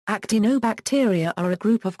Actinobacteria are a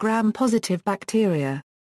group of gram-positive bacteria.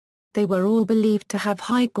 They were all believed to have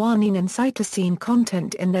high guanine and cytosine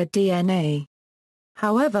content in their DNA.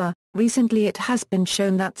 However, recently it has been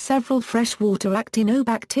shown that several freshwater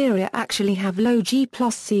actinobacteria actually have low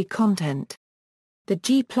G+C content. The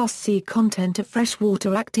G+C content of freshwater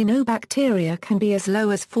actinobacteria can be as low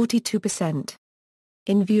as 42%.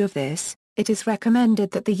 In view of this, it is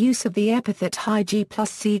recommended that the use of the epithet high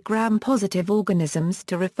G+C gram-positive organisms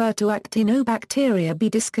to refer to actinobacteria be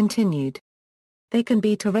discontinued. They can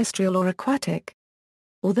be terrestrial or aquatic.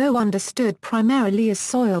 Although understood primarily as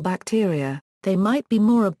soil bacteria, they might be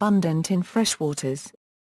more abundant in freshwaters.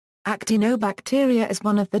 Actinobacteria is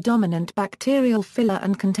one of the dominant bacterial phyla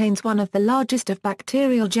and contains one of the largest of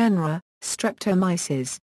bacterial genera,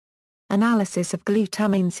 Streptomyces. Analysis of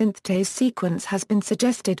glutamine synthetase sequence has been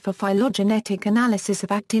suggested for phylogenetic analysis of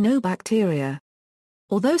actinobacteria.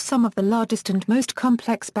 Although some of the largest and most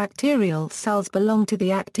complex bacterial cells belong to the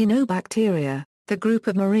actinobacteria, the group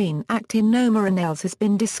of marine actinomerinales has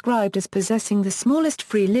been described as possessing the smallest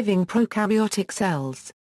free-living prokaryotic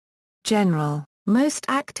cells. General, most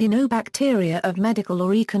actinobacteria of medical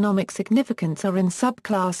or economic significance are in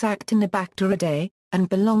subclass Actinobacteridae, and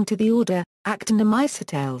belong to the order,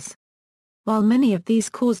 Actinomyces. While many of these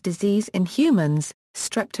cause disease in humans,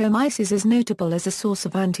 Streptomyces is notable as a source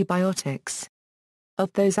of antibiotics.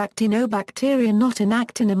 Of those actinobacteria not in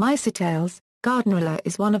Actinomyces, Gardnerella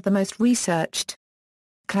is one of the most researched.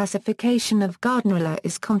 Classification of Gardnerella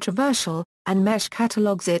is controversial, and Mesh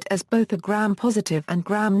catalogues it as both a gram-positive and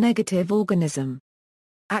gram-negative organism.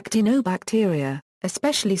 Actinobacteria,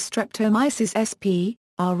 especially Streptomyces sp.,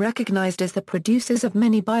 are recognized as the producers of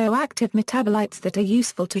many bioactive metabolites that are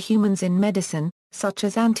useful to humans in medicine, such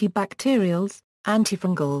as antibacterials,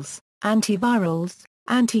 antifungals, antivirals,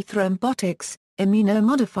 antithrombotics,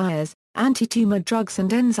 immunomodifiers, anti-tumor drugs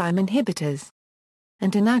and enzyme inhibitors.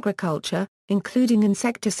 And in agriculture, including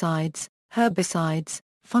insecticides, herbicides,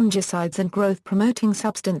 fungicides and growth-promoting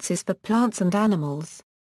substances for plants and animals.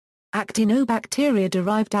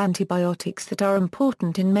 Actinobacteria-derived antibiotics that are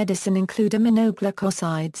important in medicine include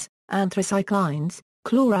aminoglycosides, anthracyclines,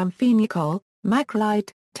 chloramphenicol,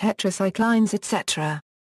 macrolide, tetracyclines etc.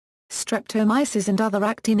 Streptomyces and other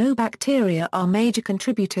actinobacteria are major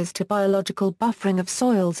contributors to biological buffering of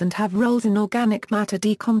soils and have roles in organic matter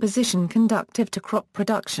decomposition conducive to crop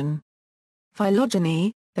production.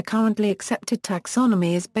 Phylogeny, the currently accepted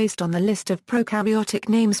taxonomy is based on the list of prokaryotic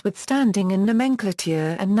names with standing in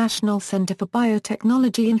nomenclature and National Center for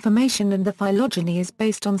Biotechnology information, and the phylogeny is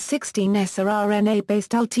based on 16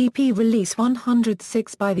 srRNA-based LTP Release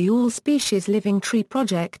 106 by the All Species Living Tree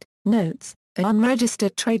Project. Notes: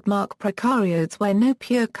 unregistered trademark prokaryotes where no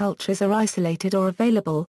pure cultures are isolated or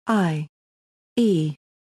available, i.e.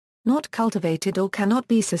 not cultivated or cannot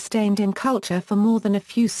be sustained in culture for more than a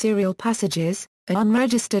few serial passages,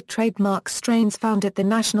 unregistered trademark strains found at the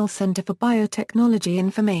National Center for Biotechnology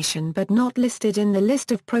information but not listed in the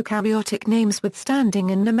list of prokaryotic names with standing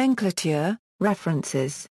in nomenclature.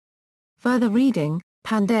 References. Further reading: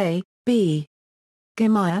 Pandey, B.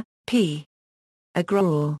 Gimaya, P.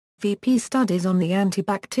 Agrawal, VP Studies on the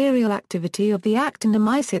antibacterial activity of the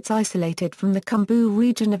Actinomyces isolated from the Khumbu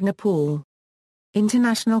region of Nepal.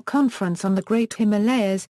 International Conference on the Great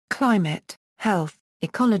Himalayas, Climate, Health,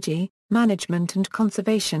 Ecology, Management and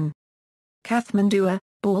Conservation. Kathmandu,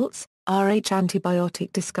 Baltz, R.H.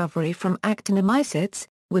 Antibiotic discovery from Actinomyces,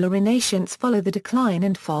 will renaissance follow the decline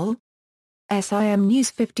and fall? SIM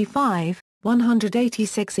News 55,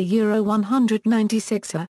 186 Euro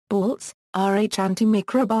 196 Baltz, R.H.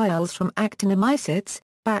 Antimicrobials from Actinomyces,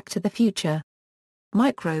 Back to the Future.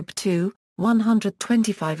 Microbe 2,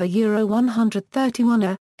 125 Euro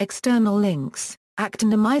 131 External links,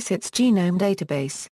 Actinomyces Genome Database.